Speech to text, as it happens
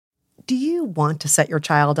Do you want to set your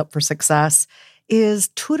child up for success? Is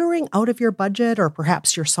tutoring out of your budget, or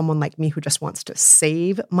perhaps you're someone like me who just wants to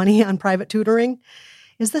save money on private tutoring?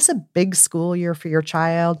 Is this a big school year for your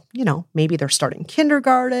child? Maybe they're starting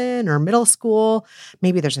kindergarten or middle school.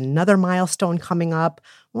 Maybe there's another milestone coming up.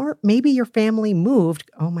 Or maybe your family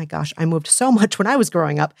moved. Oh my gosh, I moved so much when I was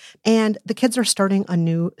growing up, and the kids are starting a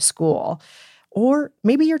new school. Or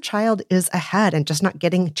maybe your child is ahead and just not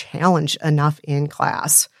getting challenged enough in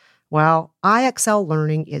class. Well, IXL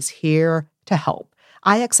Learning is here to help.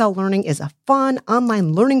 IXL Learning is a fun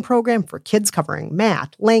online learning program for kids covering math,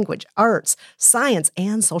 language, arts, science,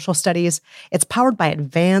 and social studies. It's powered by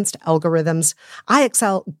advanced algorithms.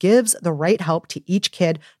 IXL gives the right help to each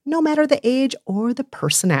kid, no matter the age or the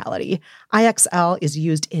personality. IXL is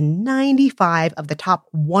used in 95 of the top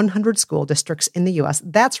 100 school districts in the U.S.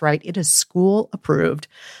 That's right, it is school approved.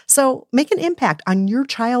 So make an impact on your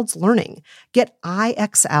child's learning. Get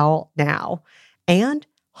IXL now. And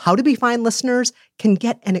How to Be Fine listeners can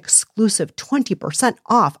get an exclusive 20%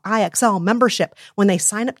 off IXL membership when they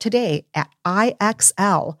sign up today at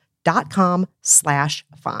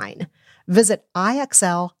IXL.com/fine. Visit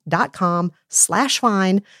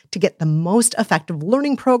IXL.com/fine to get the most effective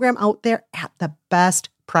learning program out there at the best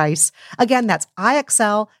price. Again, that's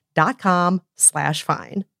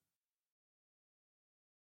IXL.com/fine.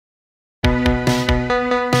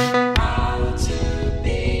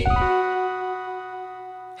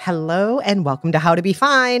 Hello and welcome to How to Be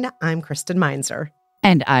Fine. I'm Kristen Meinzer.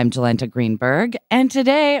 And I'm Jolenta Greenberg. And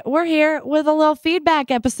today we're here with a little feedback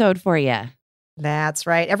episode for you. That's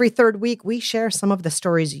right. Every third week, we share some of the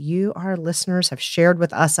stories you, our listeners, have shared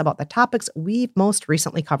with us about the topics we've most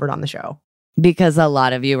recently covered on the show. Because a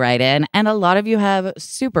lot of you write in and a lot of you have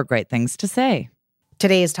super great things to say.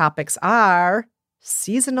 Today's topics are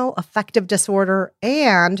seasonal affective disorder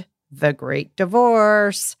and the Great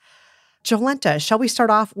Divorce. Jolenta, shall we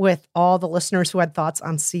start off with all the listeners who had thoughts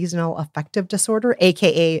on seasonal affective disorder,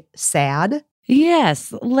 aka SAD?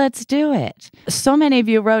 Yes, let's do it. So many of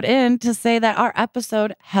you wrote in to say that our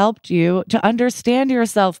episode helped you to understand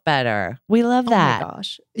yourself better. We love that. Oh my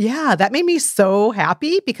gosh. Yeah, that made me so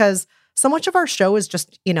happy because so much of our show is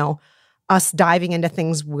just, us diving into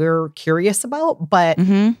things we're curious about. But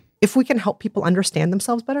if we can help people understand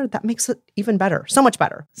themselves better, that makes it even better. So much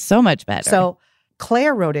better. So much better. So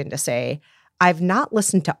Claire wrote in to say, I've not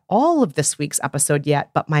listened to all of this week's episode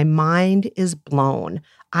yet, but my mind is blown.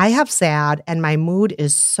 I have SAD and my mood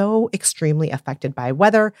is so extremely affected by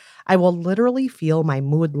weather. I will literally feel my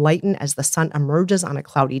mood lighten as the sun emerges on a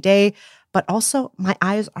cloudy day, but also my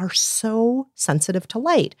eyes are so sensitive to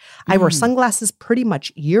light. I wear sunglasses pretty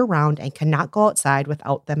much year round and cannot go outside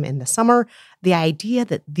without them in the summer. The idea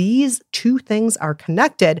that these two things are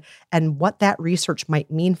connected and what that research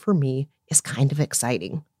might mean for me is kind of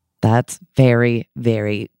exciting. That's very,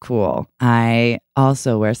 very cool. I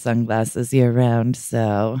also wear sunglasses year round,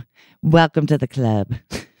 so welcome to the club.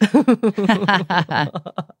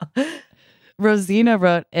 Rosina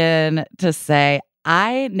wrote in to say,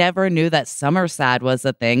 I never knew that summer SAD was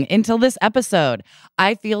a thing until this episode.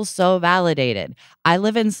 I feel so validated. I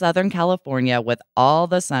live in Southern California with all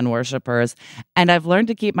the sun worshipers, and I've learned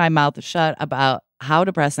to keep my mouth shut about how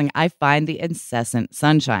depressing I find the incessant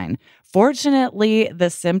sunshine. Fortunately,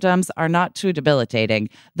 the symptoms are not too debilitating,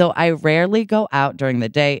 though I rarely go out during the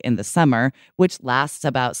day in the summer, which lasts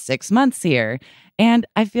about 6 months here, and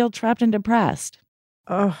I feel trapped and depressed.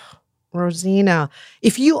 Oh, Rosina,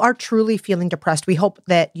 if you are truly feeling depressed, we hope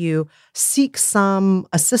that you seek some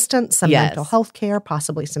assistance, some mental health care,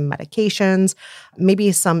 possibly some medications,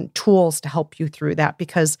 maybe some tools to help you through that,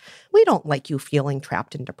 because we don't like you feeling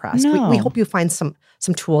trapped and depressed. No. We hope you find some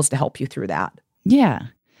tools to help you through that. Yeah.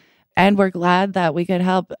 And we're glad that we could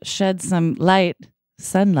help shed some light,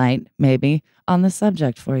 sunlight maybe, on the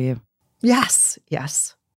subject for you. Yes.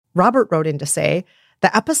 Robert wrote in to say,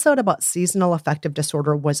 the episode about seasonal affective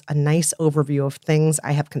disorder was a nice overview of things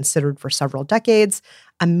I have considered for several decades.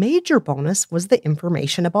 A major bonus was the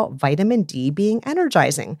information about vitamin D being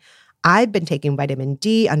energizing. I've been taking vitamin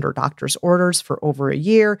D under doctor's orders for over a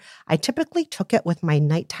year. I typically took it with my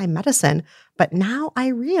nighttime medicine, but now I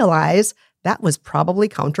realize that was probably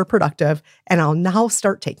counterproductive, and I'll now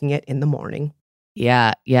start taking it in the morning.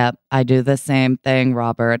 Yeah. I do the same thing,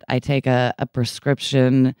 Robert. I take a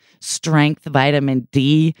prescription strength vitamin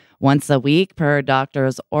D once a week per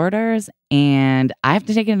doctor's orders, and I have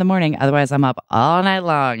to take it in the morning. Otherwise, I'm up all night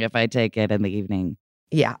long if I take it in the evening.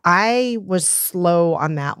 Yeah, I was slow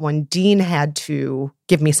on that one. Dean had to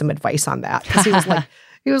give me some advice on that because he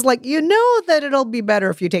was like, you know that it'll be better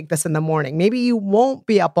if you take this in the morning. Maybe you won't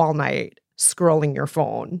be up all night scrolling your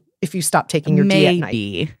phone. if you stop taking your D at night.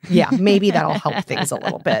 Maybe. Yeah, maybe that'll help things a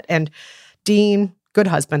little bit. And Dean, good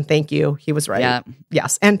husband, thank you. He was right. Yeah.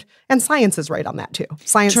 Yes. And science is right on that too.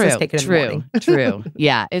 Science is taken in the morning. True.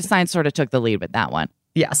 Yeah. Science sort of took the lead with that one.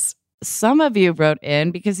 Yes. Some of you wrote in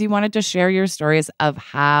because you wanted to share your stories of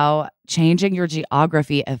how changing your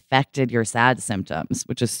geography affected your SAD symptoms,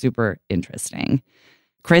 which is super interesting.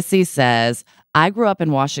 Chrissy says, I grew up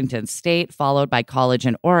in Washington State, followed by college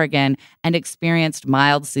in Oregon, and experienced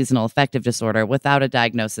mild seasonal affective disorder without a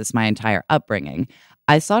diagnosis my entire upbringing.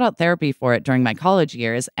 I sought out therapy for it during my college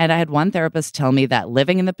years, and I had one therapist tell me that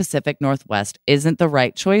living in the Pacific Northwest isn't the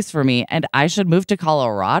right choice for me and I should move to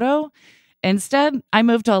Colorado. Instead, I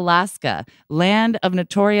moved to Alaska, land of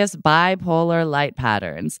notorious bipolar light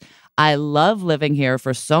patterns. I love living here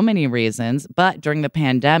for so many reasons, but during the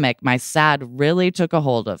pandemic, my SAD really took a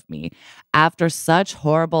hold of me. After such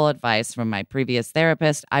horrible advice from my previous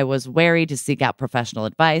therapist, I was wary to seek out professional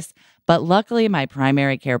advice, but luckily my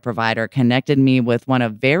primary care provider connected me with one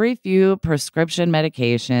of very few prescription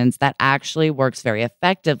medications that actually works very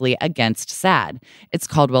effectively against SAD. It's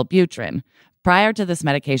called Wellbutrin. Prior to this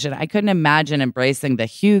medication, I couldn't imagine embracing the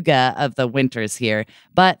hygge of the winters here,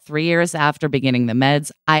 but 3 years after beginning the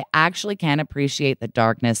meds, I actually can appreciate the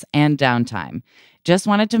darkness and downtime. Just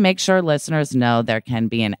wanted to make sure listeners know there can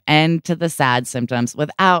be an end to the SAD symptoms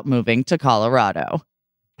without moving to Colorado.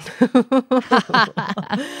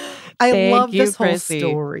 I love this whole Chrissy.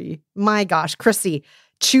 story. My gosh, Chrissy,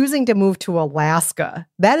 choosing to move to Alaska,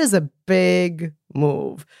 that is a big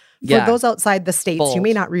move. For those outside the states, Bold. You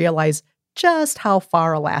may not realize just how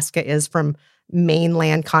far Alaska is from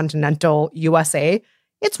mainland continental USA.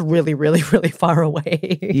 It's really, really, really far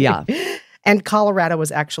away. Yeah. And Colorado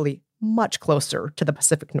was actually much closer to the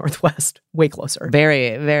Pacific Northwest, way closer.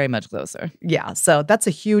 Very, very much closer. Yeah, so that's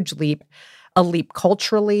a huge leap. A leap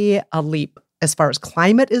culturally, a leap as far as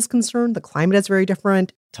climate is concerned. The climate is very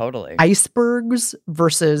different. Totally. Icebergs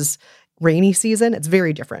versus rainy season, it's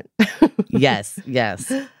very different. Yes.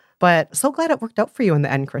 But so glad it worked out for you in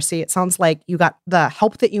the end, Chrissy. It sounds like you got the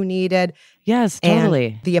help that you needed. Yes, totally.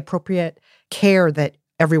 And the appropriate care that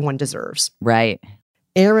everyone deserves. Right.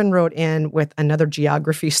 Aaron wrote in with another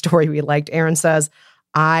geography story we liked. Aaron says,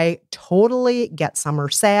 I totally get summer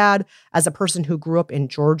sad. As a person who grew up in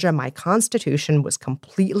Georgia, my constitution was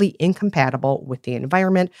completely incompatible with the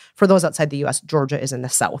environment. For those outside the U.S., Georgia is in the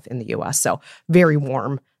south in the U.S., so very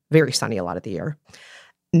warm, very sunny a lot of the year.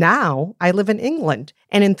 Now I live in England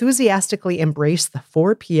and enthusiastically embrace the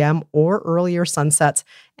 4 p.m. or earlier sunsets,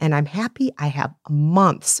 and I'm happy I have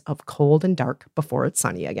months of cold and dark before it's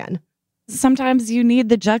sunny again. Sometimes you need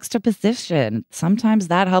the juxtaposition. Sometimes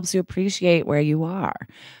that helps you appreciate where you are.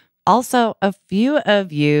 Also, a few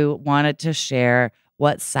of you wanted to share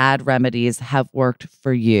what SAD remedies have worked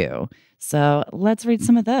for you. So let's read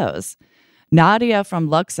some of those. Nadia from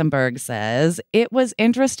Luxembourg says, it was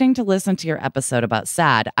interesting to listen to your episode about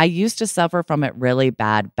SAD. I used to suffer from it really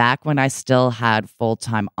bad back when I still had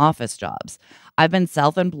full-time office jobs. I've been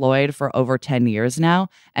self-employed for over 10 years now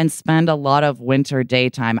and spend a lot of winter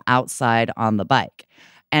daytime outside on the bike.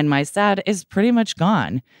 And my SAD is pretty much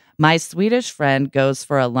gone. My Swedish friend goes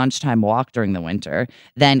for a lunchtime walk during the winter,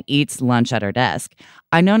 then eats lunch at her desk.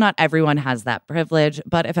 I know not everyone has that privilege,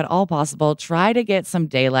 but if at all possible, try to get some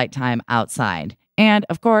daylight time outside. And,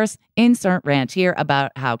 of course, insert rant here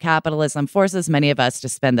about how capitalism forces many of us to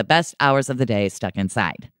spend the best hours of the day stuck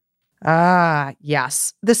inside. Ah,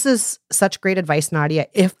 yes. This is such great advice, Nadia.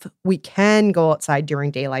 If we can go outside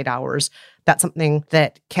during daylight hours, that's something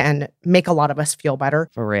that can make a lot of us feel better.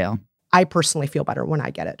 For real. I personally feel better when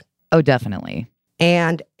I get it. Oh, definitely.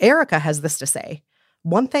 And Erica has this to say.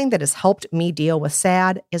 One thing that has helped me deal with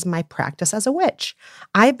SAD is my practice as a witch.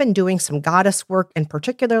 I've been doing some goddess work and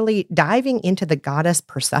particularly diving into the goddess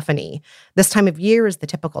Persephone. This time of year is the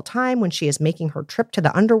typical time when she is making her trip to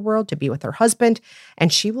the underworld to be with her husband,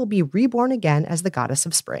 and she will be reborn again as the goddess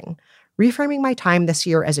of spring. Reframing my time this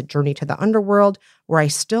year as a journey to the underworld, where I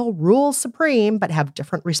still rule supreme but have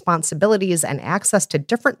different responsibilities and access to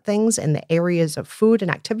different things in the areas of food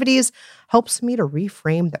and activities, helps me to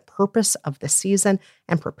reframe the purpose of the season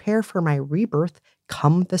and prepare for my rebirth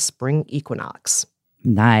come the spring equinox.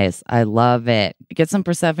 Nice. I love it. Get some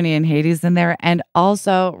Persephone and Hades in there, and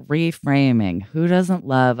also reframing. Who doesn't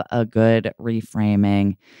love a good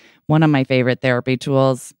reframing? One of my favorite therapy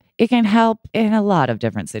tools. It can help in a lot of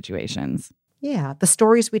different situations. Yeah, the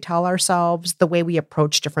stories we tell ourselves, the way we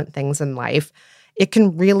approach different things in life, it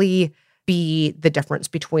can really be the difference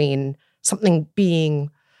between something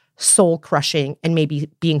being soul-crushing and maybe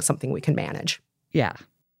being something we can manage. Yeah.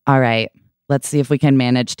 All right. Let's see if we can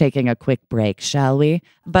manage taking a quick break, shall we?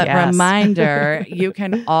 But Yes. reminder, you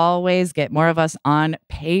can always get more of us on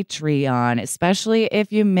Patreon, especially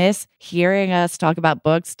if you miss hearing us talk about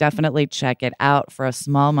books. Definitely check it out. For a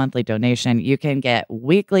small monthly donation, you can get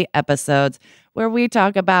weekly episodes where we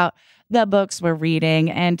talk about the books we're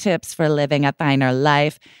reading and tips for living a finer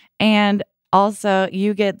life. And also,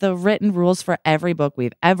 you get the written rules for every book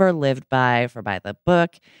we've ever lived by for By the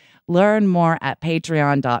Book. Learn more at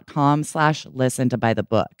patreon.com/listen to By the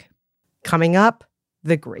Book. Coming up,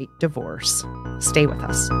 the Great Divorce. Stay with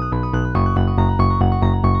us.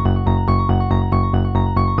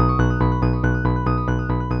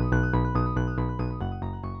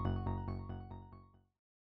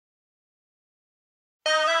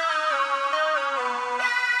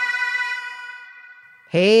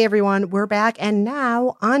 Hey everyone, we're back, and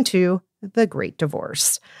now onto the Great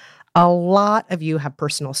Divorce. A lot of you have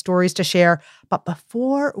personal stories to share, but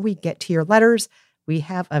before we get to your letters, we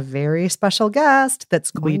have a very special guest that's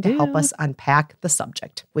going to help us unpack the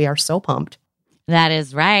subject. We are so pumped. That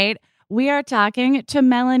is right. We are talking to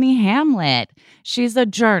Melanie Hamlett. She's a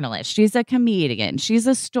journalist. She's a comedian. She's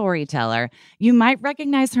a storyteller. You might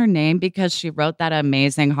recognize her name because she wrote that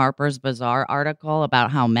amazing Harper's Bazaar article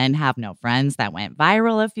about how men have no friends that went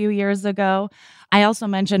viral a few years ago. I also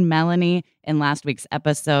mentioned Melanie in last week's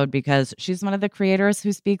episode because she's one of the creators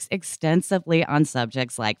who speaks extensively on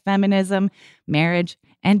subjects like feminism, marriage,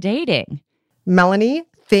 and dating. Melanie,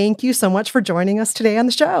 thank you so much for joining us today on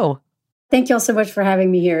the show. Thank you all so much for having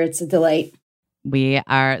me here. It's a delight. We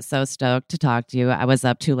are so stoked to talk to you. I was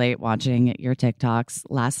up too late watching your TikToks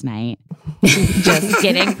last night. Just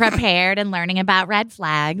getting prepared and learning about red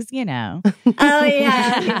flags, you know. Oh,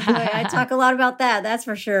 yeah. Boy, I talk a lot about that. That's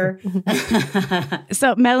for sure.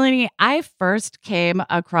 So, Melanie, I first came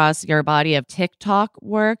across your body of TikTok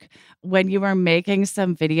work when you were making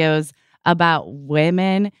some videos about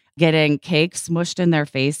women getting cake smushed in their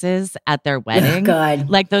faces at their wedding. Oh, God.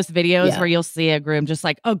 Like those videos where you'll see a groom just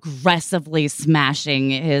like aggressively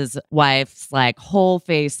smashing his wife's like whole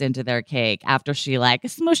face into their cake after she like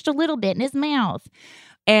smushed a little bit in his mouth.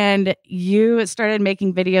 And you started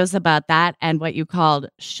making videos about that and what you called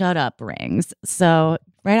shut up rings. So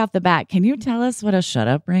right off the bat, can you tell us what a shut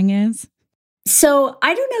up ring is? So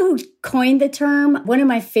I don't know who coined the term. One of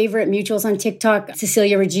my favorite mutuals on TikTok,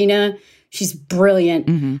 Cecilia Regina, she's brilliant.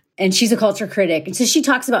 Mm-hmm. And she's a culture critic. And so she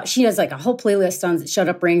talks about, she has like a whole playlist on shut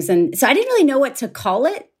up rings. And so I didn't really know what to call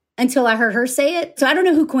it until I heard her say it. So I don't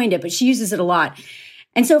know who coined it, but she uses it a lot.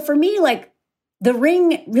 And so for me, like the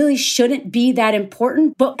ring really shouldn't be that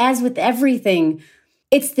important. But as with everything,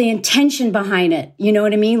 it's the intention behind it. You know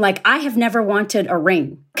what I mean? Like I have never wanted a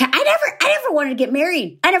ring. I never wanted to get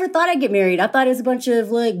married. I never thought I'd get married. I thought it was a bunch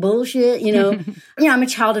of like bullshit, you know. I'm a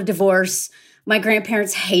child of divorce. My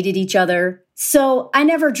grandparents hated each other. So I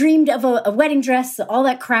never dreamed of a wedding dress, all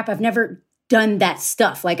that crap. I've never done that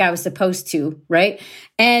stuff like I was supposed to, right?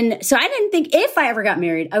 And so I didn't think if I ever got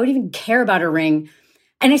married, I would even care about a ring.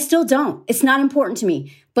 And I still don't. It's not important to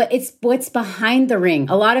me. But it's what's behind the ring.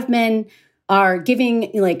 A lot of men are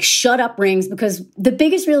giving like shut up rings because the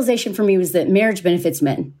biggest realization for me was that marriage benefits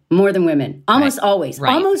men more than women. Almost always.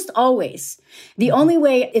 Right. Almost always. The only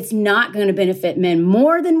way it's not going to benefit men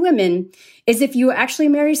more than women is if you actually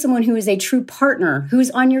marry someone who is a true partner,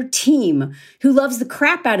 who's on your team, who loves the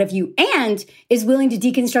crap out of you, and is willing to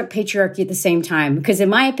deconstruct patriarchy at the same time. Because in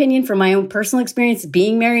my opinion, from my own personal experience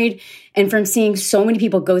being married and from seeing so many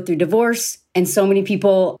people go through divorce and so many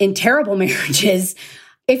people in terrible marriages,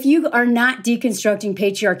 if you are not deconstructing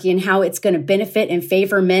patriarchy and how it's going to benefit and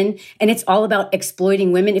favor men, and it's all about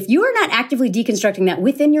exploiting women, if you are not actively deconstructing that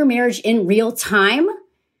within your marriage in real time,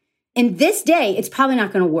 in this day, it's probably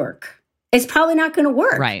not going to work. It's probably not going to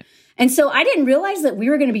work. Right. And so I didn't realize that we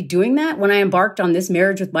were going to be doing that when I embarked on this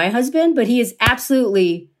marriage with my husband, but he is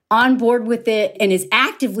absolutely on board with it and is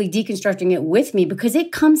actively deconstructing it with me because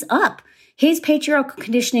it comes up. His patriarchal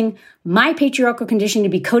conditioning, my patriarchal conditioning to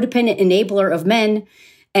be codependent enabler of men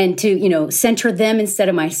and to, center them instead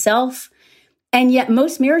of myself. And yet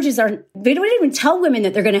most marriages they don't even tell women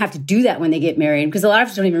that they're going to have to do that when they get married because a lot of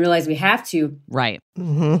us don't even realize we have to. Right.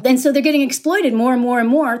 Mm-hmm. And so they're getting exploited more and more and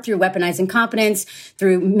more through weaponized incompetence,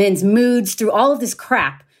 through men's moods, through all of this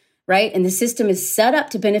crap, right? And the system is set up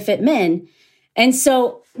to benefit men. And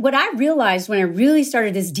so what I realized when I really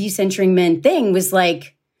started this decentering men thing was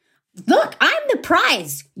like, look, I'm the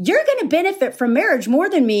prize. You're going to benefit from marriage more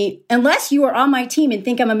than me unless you are on my team and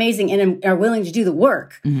think I'm amazing and are willing to do the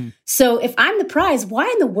work. Mm-hmm. So if I'm the prize, why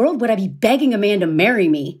in the world would I be begging a man to marry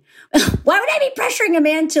me? Why would I be pressuring a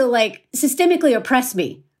man to like systemically oppress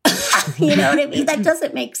me? You know what I mean? That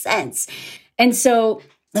doesn't make sense. And so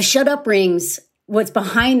the shut up rings, what's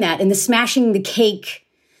behind that and the smashing the cake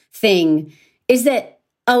thing is that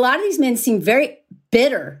a lot of these men seem very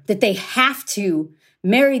bitter that they have to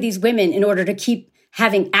marry these women in order to keep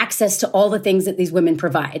having access to all the things that these women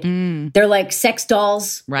provide. They're like sex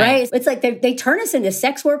dolls, right? It's like they turn us into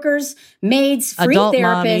sex workers, maids, free adult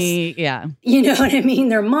therapists. Mommy, yeah. You know what I mean?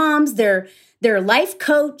 They're moms, they're life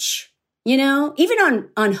coach, you know? Even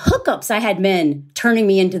on hookups, I had men turning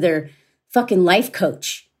me into their fucking life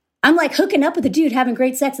coach. I'm like hooking up with a dude having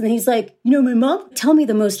great sex. And then he's like, you know, my mom tell me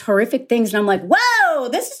the most horrific things. And I'm like, whoa,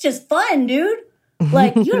 this is just fun, dude.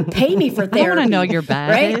 Like, you don't pay me for therapy. I want to know your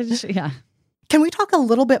baggage. Right? Yeah. Can we talk a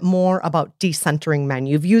little bit more about decentering men?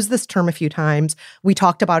 You've used this term a few times. We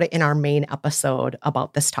talked about it in our main episode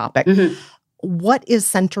about this topic. What is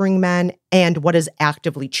centering men and what is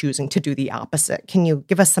actively choosing to do the opposite? Can you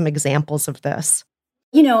give us some examples of this?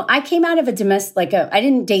 You know, I came out of a domestic, I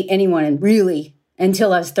didn't date anyone really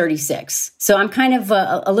until I was 36. So I'm kind of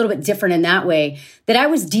a little bit different in that way, that I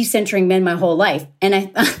was decentering men my whole life.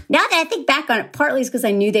 And now that I think back on it, partly is because I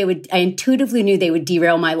intuitively knew they would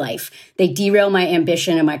derail my life. They derail my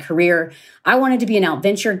ambition and my career. I wanted to be an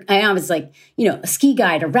adventure. I was like, you know, a ski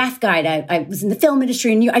guide, a raft guide. I was in the film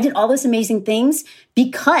industry and I did all these amazing things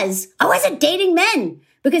because I wasn't dating men.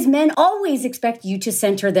 Because men always expect you to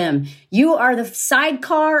center them. You are the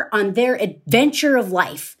sidecar on their adventure of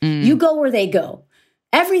life. You go where they go.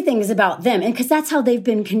 Everything is about them. And because that's how they've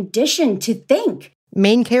been conditioned to think.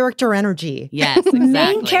 Main character energy. Yes, exactly.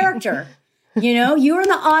 Main character. You know, you're in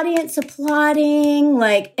the audience applauding.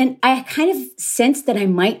 And I kind of sensed that I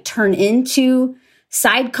might turn into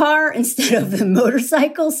sidecar instead of the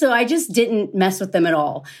motorcycle. So I just didn't mess with them at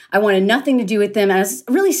all. I wanted nothing to do with them. I was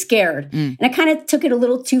really scared. And I kind of took it a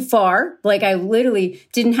little too far. Like I literally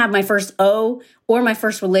didn't have my first O or my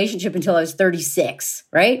first relationship until I was 36,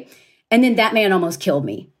 right? And then that man almost killed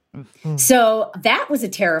me. So that was a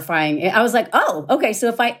terrifying, I was like, oh, okay. So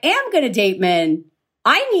if I am going to date men,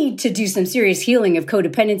 I need to do some serious healing of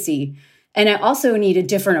codependency. And I also need a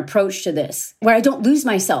different approach to this where I don't lose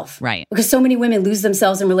myself. Right. Because so many women lose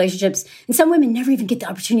themselves in relationships. And some women never even get the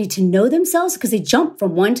opportunity to know themselves because they jump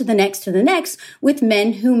from one to the next with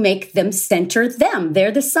men who make them center them.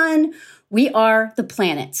 They're the sun. We are the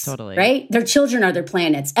planets. Totally. Right? Their children are their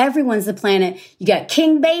planets. Everyone's the planet. You got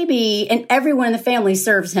King Baby and everyone in the family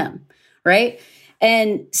serves him. Right?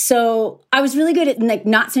 And so I was really good at like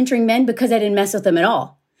not centering men because I didn't mess with them at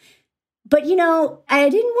all. But, you know, I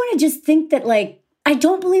didn't want to just think that, like, I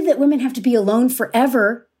don't believe that women have to be alone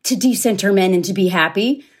forever to decenter men and to be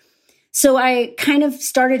happy. So I kind of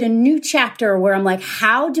started a new chapter where I'm like,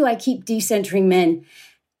 how do I keep decentering men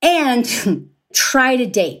and try to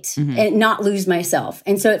date and not lose myself?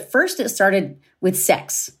 And so at first it started with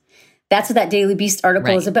sex. That's what that Daily Beast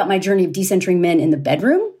article is about, my journey of decentering men in the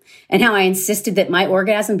bedroom and how I insisted that my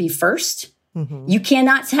orgasm be first. You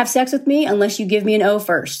cannot have sex with me unless you give me an O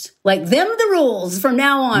first. Like, them the rules from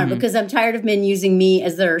now on, because I'm tired of men using me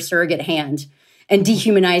as their surrogate hand and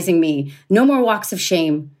dehumanizing me. No more walks of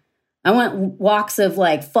shame. I want walks of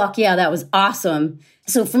like, fuck yeah, that was awesome.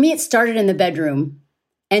 So for me, it started in the bedroom.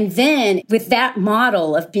 And then with that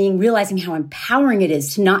model of realizing how empowering it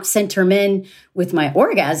is to not center men with my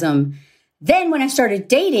orgasm, then when I started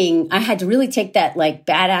dating, I had to really take that like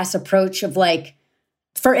badass approach of like,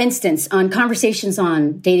 for instance, on conversations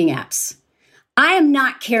on dating apps, I am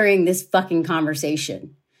not carrying this fucking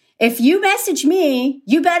conversation. If you message me,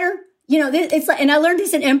 you better, you know, it's like, and I learned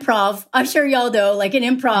this in improv. I'm sure y'all know, like in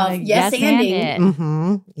improv,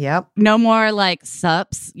 yes-anding. Yep. No more like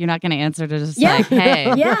sups. You're not going to answer to just like,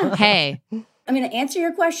 hey, hey. I'm going to answer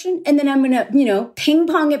your question, and then I'm going to, you know, ping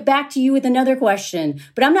pong it back to you with another question.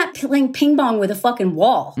 But I'm not playing ping pong with a fucking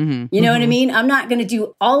wall. You know what I mean? I'm not going to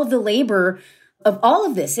do all of the labor of all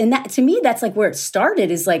of this. And that, to me, that's like where it started,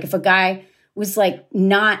 is like if a guy was like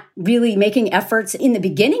not really making efforts in the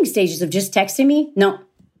beginning stages of just texting me, no,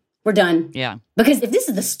 we're done. Yeah. Because if this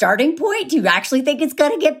is the starting point, do you actually think it's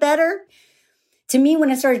going to get better? To me, when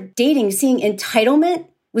I started dating, seeing entitlement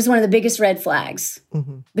was one of the biggest red flags.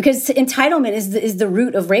 Because entitlement is the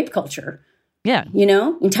root of rape culture. Yeah. You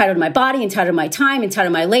know, entitled to my body, entitled to my time,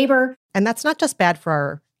 entitled to my labor. And that's not just bad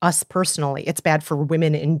for us personally, it's bad for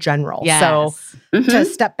women in general. Yes. So to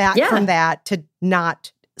step back from that, to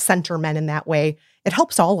not center men in that way, it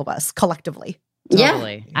helps all of us collectively.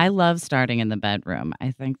 Totally. I love starting in the bedroom. I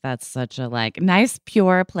think that's such a like nice,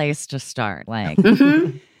 pure place to start. Like,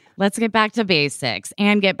 let's get back to basics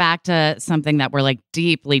and get back to something that we're like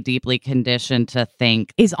deeply, deeply conditioned to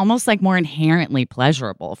think is almost like more inherently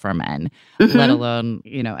pleasurable for men, let alone,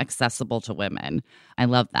 you know, accessible to women. I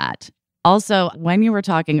love that. Also, when you were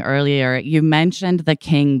talking earlier, you mentioned the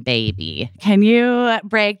king baby. Can you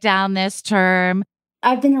break down this term?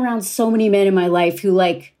 I've been around so many men in my life who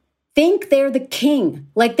like think they're the king.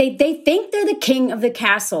 Like they think they're the king of the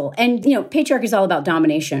castle. And, you know, patriarchy is all about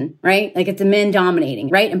domination, right? Like it's the men dominating,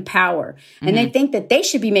 right? And power. And they think that they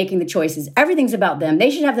should be making the choices. Everything's about them. They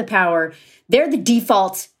should have the power. They're the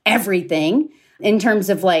default everything in terms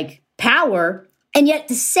of like power. And yet at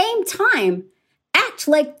the same time, act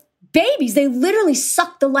like babies. They literally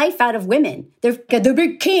suck the life out of women. They're the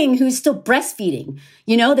big king who's still breastfeeding.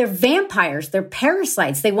 You know, they're vampires. They're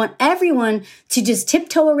parasites. They want everyone to just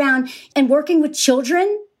tiptoe around. And working with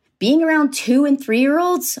children, being around 2 and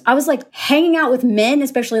 3-year-olds, I was like hanging out with men,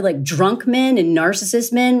 especially like drunk men and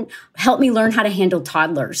narcissist men, helped me learn how to handle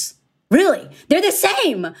toddlers. Really, they're the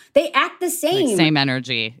same. They act the same. Like same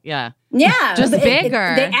energy. Yeah. Yeah. Just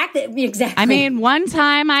bigger. They act exactly. I mean, one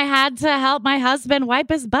time I had to help my husband wipe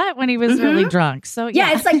his butt when he was really drunk. So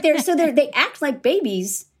yeah, it's like they act like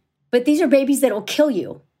babies, but these are babies that will kill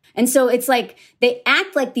you. And so it's like they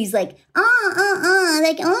act like these like,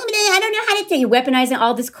 like, I don't know how to tell you, weaponizing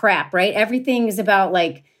all this crap, right? Everything is about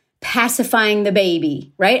like pacifying the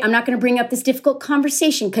baby, right? I'm not going to bring up this difficult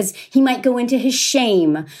conversation because he might go into his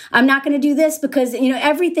shame. I'm not going to do this because, you know,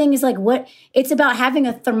 everything is like what it's about having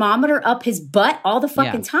a thermometer up his butt all the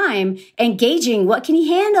fucking time, engaging what can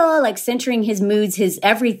he handle, like centering his moods, his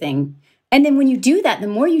everything. And then when you do that, the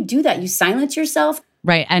more you do that, you silence yourself.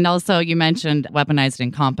 Right. And also you mentioned weaponized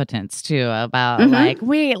incompetence too, about like,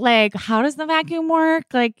 wait, like, how does the vacuum work?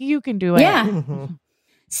 Like, you can do it. Yeah.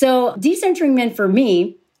 So decentering men for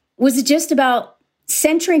me was just about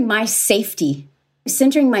centering my safety,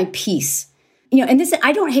 centering my peace. You know, and this,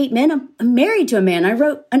 I don't hate men. I'm married to a man. I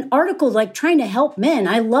wrote an article like trying to help men.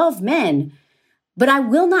 I love men, but I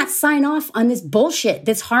will not sign off on this bullshit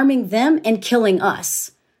that's harming them and killing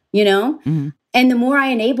us, you know? And the more I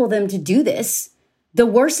enable them to do this, the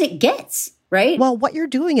worse it gets, right? Well, what you're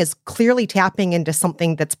doing is clearly tapping into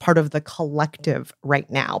something that's part of the collective right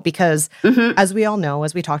now, because as we all know,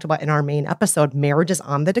 as we talked about in our main episode, marriage is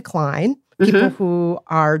on the decline. People who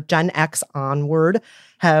are Gen X onward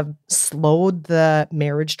have slowed the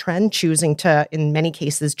marriage trend, choosing to, in many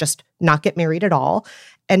cases, just not get married at all.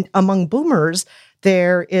 And among boomers,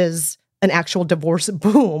 there is an actual divorce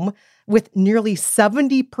boom, with nearly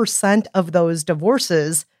 70% of those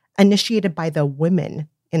divorces initiated by the women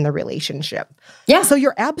in the relationship. Yeah. So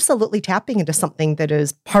you're absolutely tapping into something that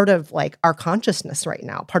is part of like our consciousness right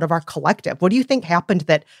now, part of our collective. What do you think happened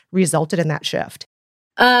that resulted in that shift?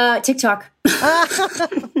 TikTok.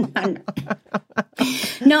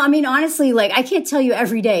 No, I mean, honestly, like I can't tell you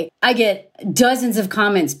every day. I get dozens of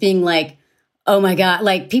comments being like, oh my God,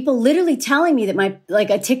 like people literally telling me that my,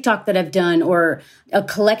 like a TikTok that I've done or a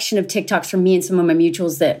collection of TikToks from me and some of my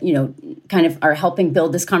mutuals that, you know, kind of are helping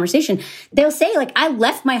build this conversation. They'll say like, I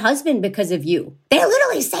left my husband because of you. They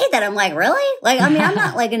literally say that. I'm like, really? Like, I mean,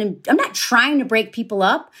 I'm not trying to break people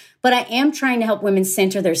up, but I am trying to help women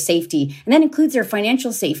center their safety. And that includes their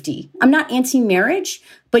financial safety. I'm not anti-marriage,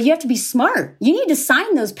 but you have to be smart. You need to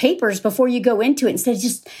sign those papers before you go into it. Instead of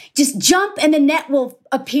just jump and the net will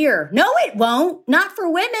appear. No, it won't. Not for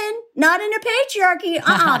women. Not in a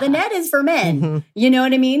patriarchy. The net is for men. You know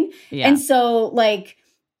what I mean? Yeah. And so like,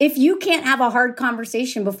 if you can't have a hard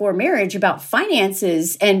conversation before marriage about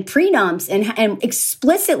finances and prenups and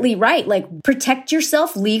explicitly like protect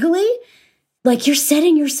yourself legally, like you're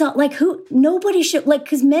setting yourself, like nobody should, like,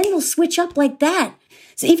 because men will switch up like that.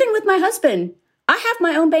 So even with my husband, I have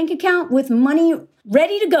my own bank account with money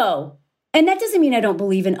ready to go. And that doesn't mean I don't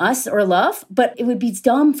believe in us or love, but it would be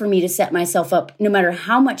dumb for me to set myself up, no matter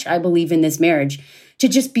how much I believe in this marriage, to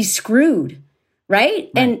just be screwed,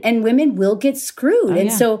 right? And women will get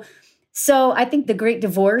screwed. So I think the great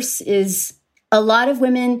divorce is a lot of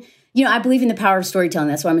women, you know, I believe in the power of storytelling.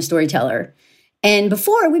 That's why I'm a storyteller. And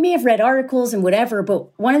before, we may have read articles and whatever,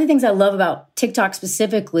 but one of the things I love about TikTok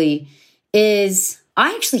specifically is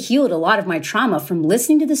I actually healed a lot of my trauma from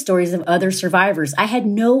listening to the stories of other survivors. I had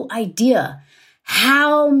no idea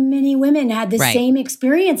how many women had the same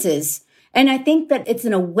experiences. And I think that it's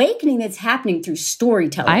an awakening that's happening through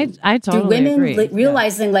storytelling. I totally through women agree.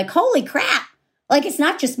 Realizing like, holy crap, like it's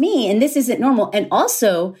not just me and this isn't normal. And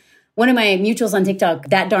also, one of my mutuals on TikTok,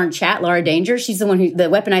 That Darn Chat, Laura Danger, she's the one who, the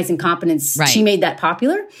weaponized incompetence, she made that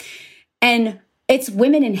popular. And it's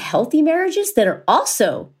women in healthy marriages that are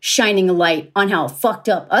also shining a light on how fucked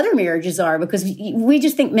up other marriages are, because we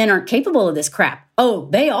just think men aren't capable of this crap. Oh,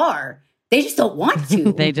 they are. They just don't want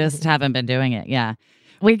to. They just haven't been doing it. Yeah.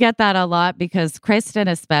 We get that a lot because Kristen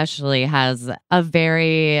especially has a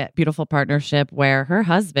very beautiful partnership where her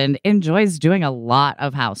husband enjoys doing a lot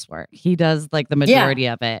of housework. He does like the majority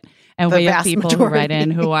of it. And we have people who write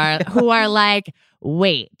in who are like,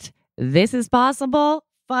 wait, this is possible?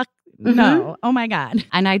 Fuck no. Oh my God.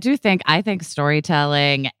 And I think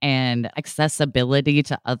storytelling and accessibility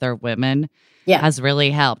to other women has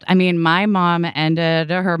really helped. I mean, my mom ended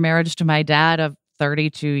her marriage to my dad of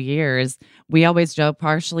 32 years. We always joke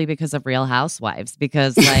partially because of Real Housewives,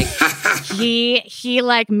 because like he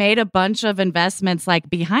like made a bunch of investments like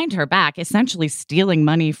behind her back, essentially stealing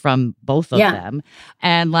money from both of them,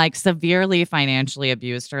 and like severely financially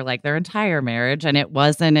abused her like their entire marriage. And it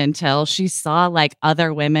wasn't until she saw like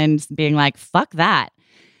other women being like, fuck that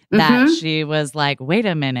she was like, wait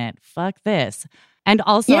a minute, fuck this. And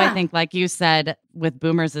also, I think, like you said, with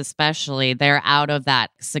boomers especially, they're out of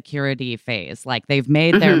that security phase. Like they've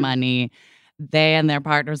made their money. They and their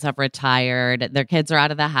partners have retired. Their kids are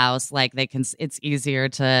out of the house. Like it's easier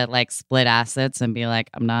to like split assets and be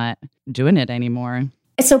like, I'm not doing it anymore.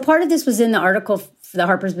 So part of this was in the article, the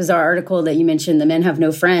Harper's Bazaar article that you mentioned, The Men Have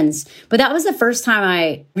No Friends. But that was the first time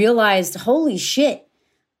I realized, holy shit,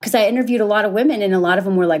 because I interviewed a lot of women and a lot of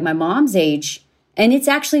them were like my mom's age. And it's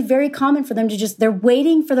actually very common for them to they're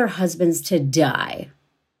waiting for their husbands to die.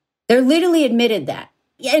 They're literally admitted that.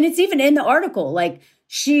 And it's even in the article. Like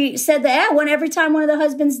she said that every time one of the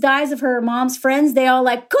husbands dies of her mom's friends, they all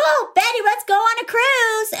like, cool, Betty, let's go on a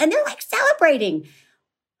cruise. And they're like celebrating.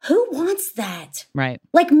 Who wants that? Right.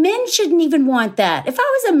 Like men shouldn't even want that. If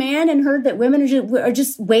I was a man and heard that women are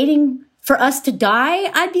just waiting for us to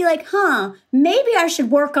die, I'd be like, maybe I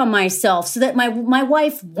should work on myself so that my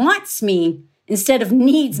wife wants me instead of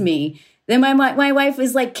needs me. Then my wife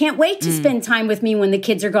is like, can't wait to spend time with me when the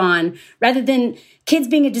kids are gone, rather than kids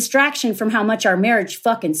being a distraction from how much our marriage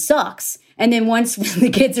fucking sucks. And then once the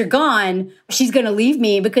kids are gone, she's going to leave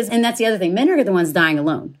me and that's the other thing. Men are the ones dying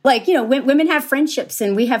alone. Like, women have friendships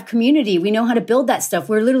and we have community. We know how to build that stuff.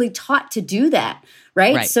 We're literally taught to do that.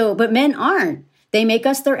 Right? So, but men aren't. They make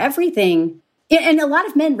us their everything. And a lot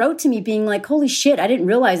of men wrote to me being like, holy shit, I didn't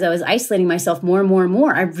realize I was isolating myself more and more and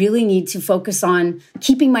more. I really need to focus on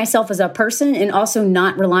keeping myself as a person and also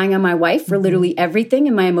not relying on my wife for literally everything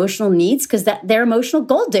and my emotional needs, because they're emotional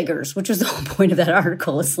gold diggers, which was the whole point of that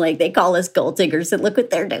article. It's like they call us gold diggers and look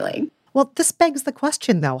what they're doing. Well, this begs the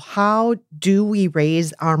question, though. How do we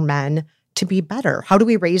raise our men to be better? How do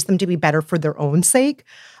we raise them to be better for their own sake,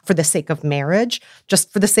 for the sake of marriage,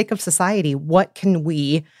 just for the sake of society? What can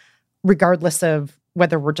we, regardless of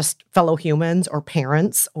whether we're just fellow humans or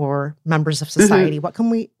parents or members of society, what can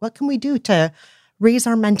we do to raise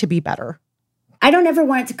our men to be better? I don't ever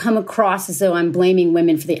want it to come across as though I'm blaming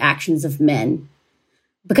women for the actions of men,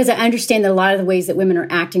 because I understand that a lot of the ways that women are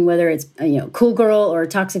acting, whether it's cool girl or a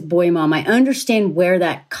toxic boy mom, I understand where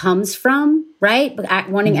that comes from, right? But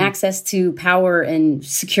wanting access to power and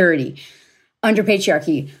security under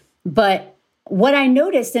patriarchy. But what I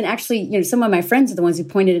noticed, and actually, some of my friends are the ones who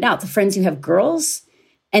pointed it out, the friends who have girls,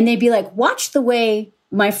 and they'd be like, watch the way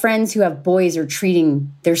my friends who have boys are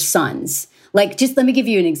treating their sons. Like, just let me give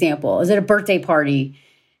you an example. I was at a birthday party,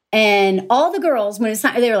 and all the girls, when it's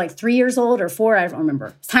time, they were like 3 years old or 4, I don't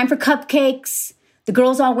remember. It's time for cupcakes. The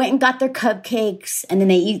girls all went and got their cupcakes, and then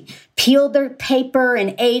they peeled their paper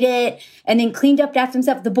and ate it, and then cleaned up after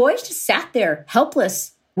themselves. The boys just sat there,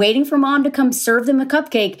 helpless, waiting for mom to come serve them a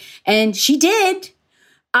cupcake. And she did.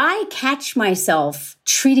 I catch myself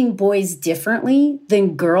treating boys differently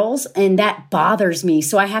than girls, and that bothers me.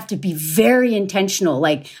 So I have to be very intentional.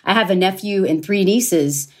 Like, I have a nephew and 3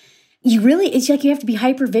 nieces. It's like you have to be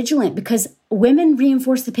hyper vigilant, because women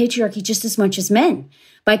reinforce the patriarchy just as much as men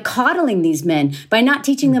by coddling these men, by not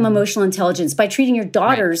teaching them emotional intelligence, by treating your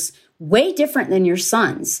daughters way different than your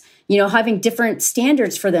sons, having different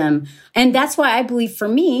standards for them. And that's why I believe, for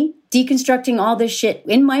me, deconstructing all this shit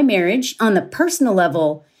in my marriage on the personal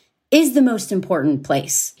level is the most important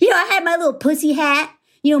place. I had my little pussy hat,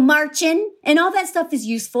 marching, and all that stuff is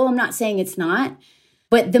useful. I'm not saying it's not.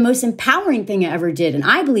 But the most empowering thing I ever did, and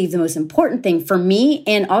I believe the most important thing for me,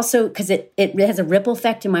 and also because it has a ripple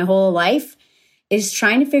effect in my whole life, is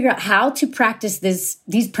trying to figure out how to practice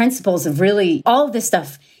these principles of really all of this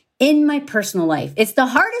stuff in my personal life. It's the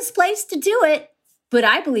hardest place to do it, but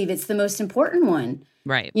I believe it's the most important one.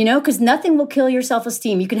 Right. Because nothing will kill your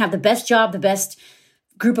self-esteem. You can have the best job, the best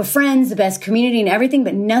group of friends, the best community and everything,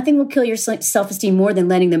 but nothing will kill your self-esteem more than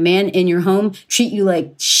letting the man in your home treat you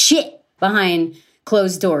like shit behind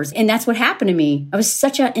closed doors. And that's what happened to me. I was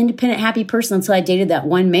such an independent, happy person until I dated that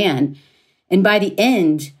one man. And by the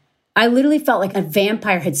end, I literally felt like a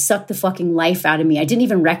vampire had sucked the fucking life out of me. I didn't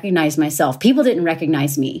even recognize myself. People didn't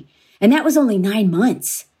recognize me. And that was only 9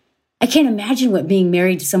 months. I can't imagine what being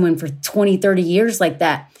married to someone for 20, 30 years like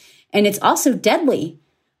that. And it's also deadly.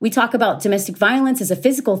 We talk about domestic violence as a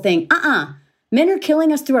physical thing. Men are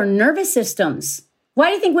killing us through our nervous systems. Why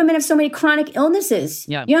do you think women have so many chronic illnesses?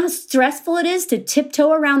 Yeah. You know how stressful it is to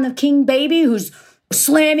tiptoe around the king baby who's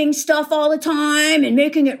slamming stuff all the time and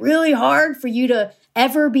making it really hard for you to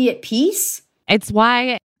ever be at peace? It's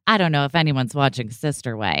why, I don't know if anyone's watching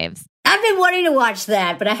Sister Wives. I've been wanting to watch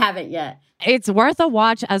that, but I haven't yet. It's worth a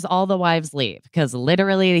watch as all the wives leave, because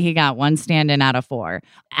literally he got one stand-in out of 4.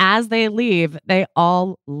 As they leave, they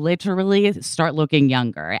all literally start looking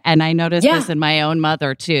younger. And I noticed this in my own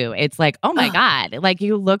mother too. It's like, oh my God, like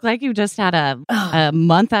you look like you just had a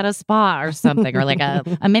month at a spa or something, or like a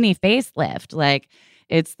mini facelift. Like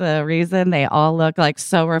it's the reason they all look like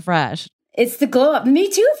so refreshed. It's the glow up. Me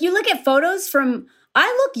too. If you look at photos from, I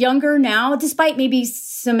look younger now, despite maybe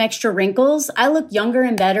some extra wrinkles. I look younger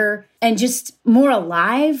and better and just more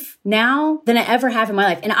alive now than I ever have in my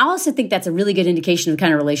life. And I also think that's a really good indication of the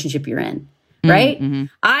kind of relationship you're in, right? Mm-hmm.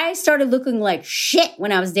 I started looking like shit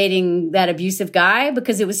when I was dating that abusive guy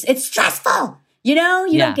because it's stressful. You know,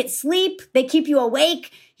 you don't get sleep. They keep you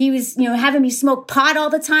awake. He was, having me smoke pot all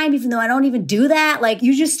the time, even though I don't even do that. Like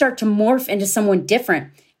you just start to morph into someone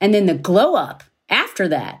different. And then the glow up after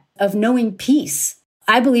that of knowing peace.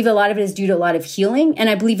 I believe a lot of it is due to a lot of healing. And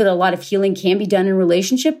I believe that a lot of healing can be done in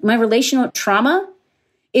relationship. My relational trauma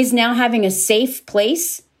is now having a safe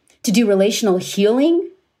place to do relational healing.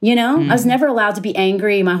 I was never allowed to be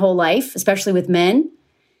angry my whole life, especially with men.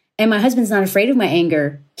 And my husband's not afraid of my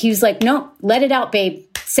anger. He was like, no, let it out, babe.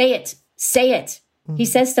 Say it. Say it. He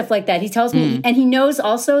says stuff like that. He tells me, and he knows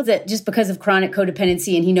also that just because of chronic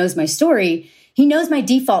codependency and he knows my story, he knows my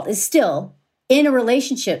default is still in a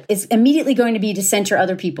relationship is immediately going to be to center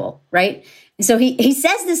other people, right? And so he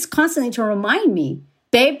says this constantly to remind me,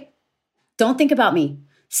 babe, don't think about me.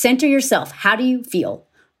 Center yourself. How do you feel?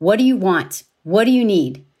 What do you want? What do you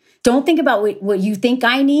need? Don't think about what you think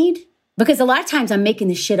I need, because a lot of times I'm making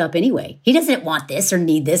this shit up anyway. He doesn't want this or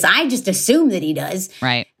need this. I just assume that he does.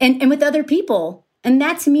 Right. And with other people. And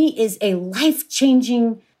that to me is a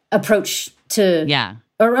life-changing approach to,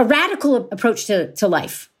 or a radical approach to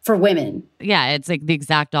life for women. Yeah, it's like the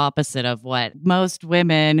exact opposite of what most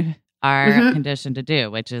women are conditioned to do,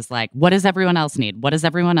 which is like, what does everyone else need? What does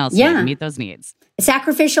everyone else need? Meet those needs.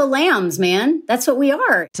 Sacrificial lambs, man. That's what we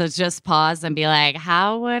are. So just pause and be like,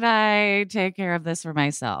 how would I take care of this for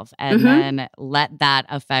myself? And then let that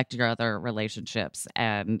affect your other relationships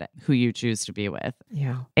and who you choose to be with.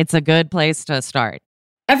 Yeah. It's a good place to start.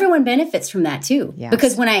 Everyone benefits from that too. Yes.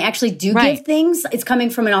 Because when I actually do give things, it's coming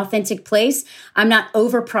from an authentic place. I'm not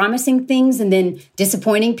over promising things and then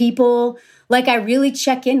disappointing people. Like I really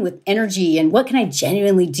check in with energy and what can I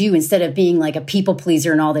genuinely do instead of being like a people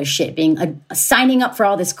pleaser and all this shit, being signing up for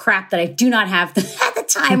all this crap that I do not have the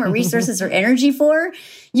time or resources or energy for.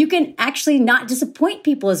 You can actually not disappoint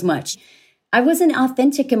people as much. I wasn't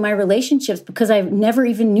authentic in my relationships because I never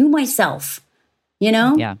even knew myself.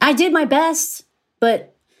 Yeah. I did my best,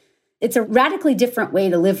 but it's a radically different way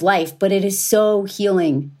to live life, but it is so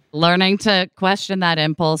healing. Learning to question that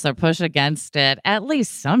impulse or push against it, at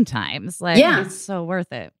least sometimes. It's so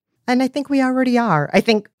worth it. And I think we already are. I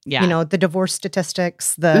think, the divorce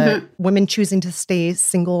statistics, the women choosing to stay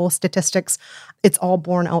single statistics, it's all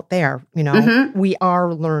borne out there. We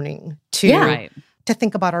are learning to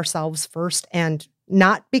think about ourselves first, and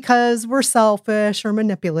not because we're selfish or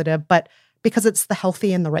manipulative, but because it's the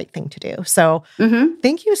healthy and the right thing to do. So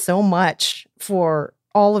thank you so much for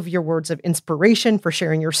all of your words of inspiration, for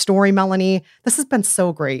sharing your story, Melanie. This has been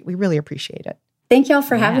so great. We really appreciate it. Thank y'all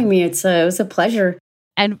for having me. It was a pleasure.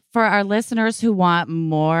 And for our listeners who want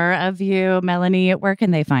more of you, Melanie, where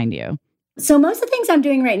can they find you? So most of the things I'm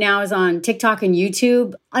doing right now is on TikTok and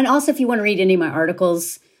YouTube. And also, if you want to read any of my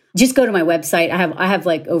articles, just go to my website. I have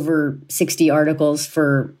like over 60 articles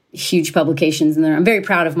for huge publications in there. I'm very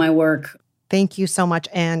proud of my work. Thank you so much.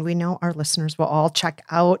 And we know our listeners will all check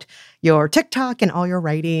out your TikTok and all your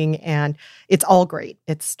writing. And it's all great.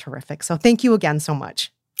 It's terrific. So thank you again so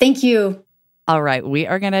much. Thank you. All right, we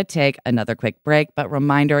are going to take another quick break, but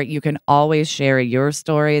reminder, you can always share your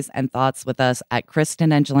stories and thoughts with us at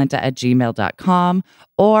kristenangelenta@gmail.com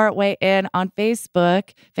or weigh in on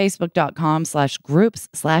Facebook,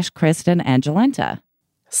 facebook.com/groups/kristenangelenta.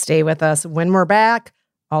 Stay with us. When we're back,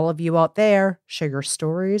 all of you out there, share your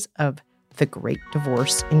stories of the great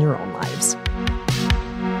divorce in your own lives.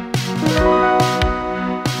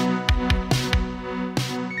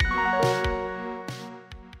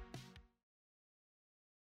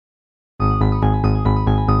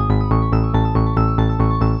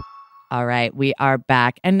 All right, we are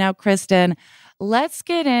back. And now, Kristen, let's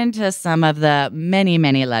get into some of the many,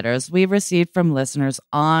 many letters we've received from listeners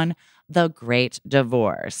on the Great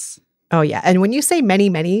Divorce. Oh, yeah. And when you say many,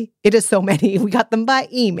 many, it is so many. We got them by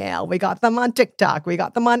email. We got them on TikTok. We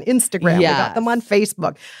got them on Instagram. Yes. We got them on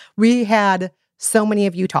Facebook. We had so many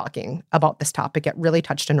of you talking about this topic. It really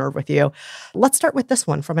touched a nerve with you. Let's start with this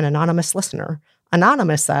one from an anonymous listener.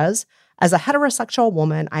 Anonymous says, as a heterosexual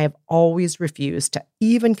woman, I have always refused to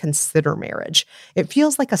even consider marriage. It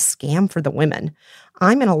feels like a scam for the women.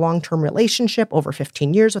 I'm in a long-term relationship over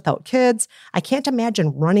 15 years without kids. I can't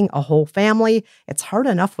imagine running a whole family. It's hard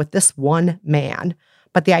enough with this one man.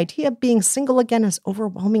 But the idea of being single again is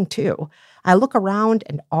overwhelming too. I look around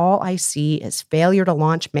and all I see is failure to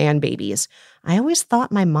launch man babies. I always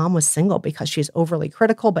thought my mom was single because she's overly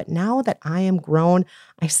critical, but now that I am grown,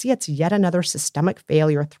 I see it's yet another systemic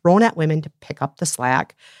failure thrown at women to pick up the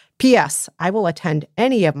slack. P.S. I will attend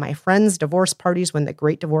any of my friends' divorce parties when the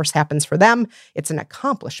great divorce happens for them. It's an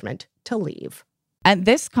accomplishment to leave. And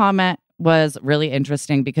this comment was really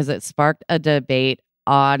interesting because it sparked a debate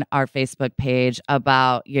on our Facebook page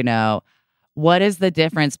about, what is the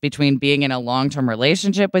difference between being in a long-term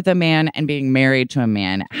relationship with a man and being married to a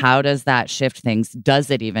man? How does that shift things?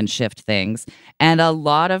 Does it even shift things? And a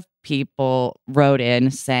lot of people wrote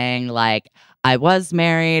in saying, like, I was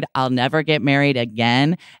married, I'll never get married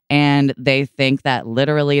again. And they think that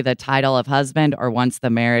literally the title of husband, or once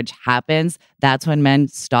the marriage happens, that's when men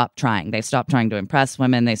stop trying. They stop trying to impress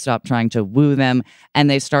women. They stop trying to woo them. And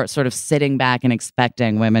they start sort of sitting back and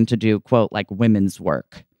expecting women to do, quote, like women's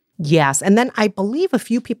work. Yes. And then I believe a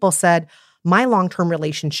few people said, my long-term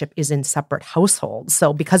relationship is in separate households.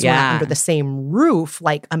 So because we're not under the same roof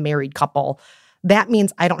like a married couple, that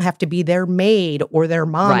means I don't have to be their maid or their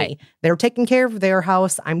mommy. Right. They're taking care of their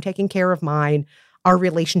house. I'm taking care of mine. Our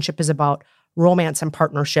relationship is about romance and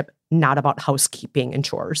partnership, not about housekeeping and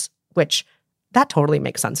chores, which that totally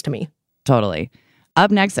makes sense to me. Totally.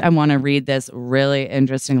 Up next, I want to read this really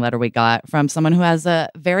interesting letter we got from someone who has a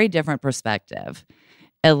very different perspective.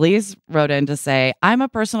 Elise wrote in to say, I'm a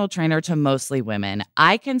personal trainer to mostly women.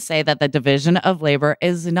 I can say that the division of labor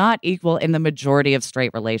is not equal in the majority of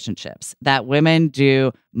straight relationships, that women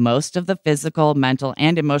do most of the physical, mental,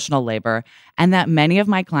 and emotional labor, and that many of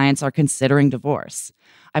my clients are considering divorce.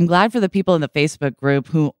 I'm glad for the people in the Facebook group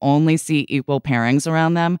who only see equal pairings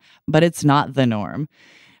around them, but it's not the norm.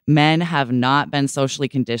 Men have not been socially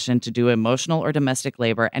conditioned to do emotional or domestic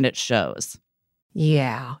labor, and it shows.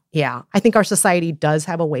 Yeah. I think our society does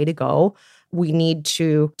have a way to go. We need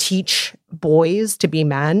to teach boys to be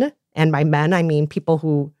men. And by men, I mean people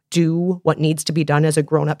who do what needs to be done as a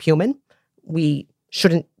grown-up human. We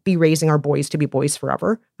shouldn't be raising our boys to be boys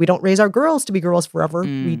forever. We don't raise our girls to be girls forever.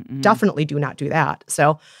 We definitely do not do that.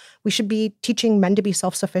 So we should be teaching men to be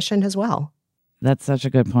self-sufficient as well. That's such a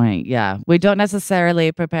good point. Yeah. We don't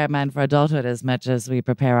necessarily prepare men for adulthood as much as we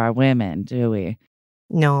prepare our women, do we?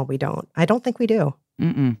 No, we don't. I don't think we do.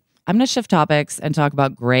 I'm going to shift topics and talk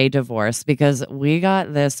about gray divorce because we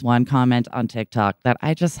got this one comment on TikTok that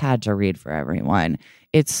I just had to read for everyone.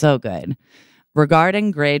 It's so good.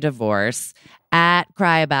 Regarding gray divorce, at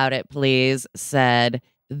Cry About It, Please said,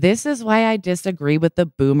 this is why I disagree with the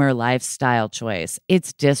boomer lifestyle choice.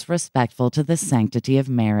 It's disrespectful to the sanctity of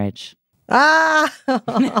marriage. Did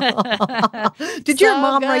your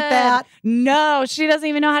mom write that? No, she doesn't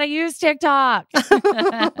even know how to use TikTok. I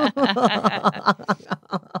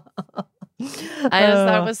just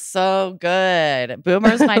thought it was so good.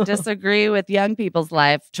 Boomers might disagree with young people's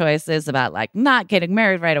life choices about like not getting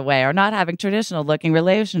married right away or not having traditional looking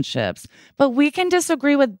relationships. But we can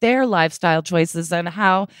disagree with their lifestyle choices and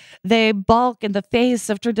how they balk in the face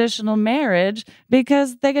of traditional marriage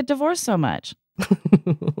because they get divorced so much.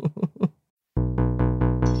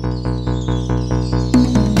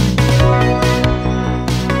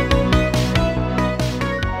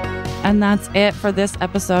 And that's it for this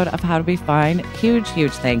episode of How to Be Fine. Huge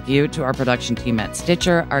thank you to our production team at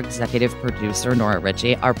Stitcher, our executive producer, Nora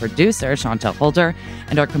Ritchie, our producer, Chantel Holder,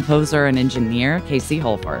 and our composer and engineer, Casey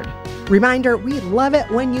Holford. Reminder, we love it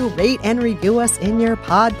when you rate and review us in your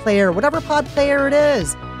pod player, whatever pod player it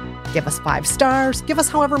is. Give us 5 stars. Give us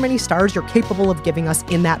however many stars you're capable of giving us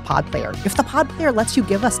in that pod player. If the pod player lets you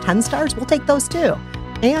give us 10 stars, we'll take those too.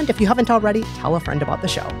 And if you haven't already, tell a friend about the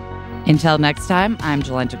show. Until next time, I'm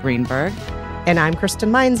Jolenta Greenberg. And I'm Kristen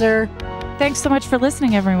Meinzer. Thanks so much for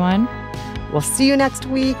listening, everyone. We'll see you next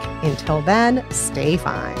week. Until then, stay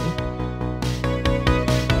fine.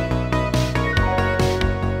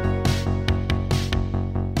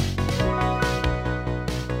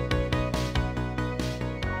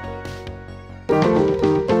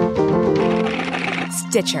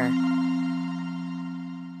 Stitcher.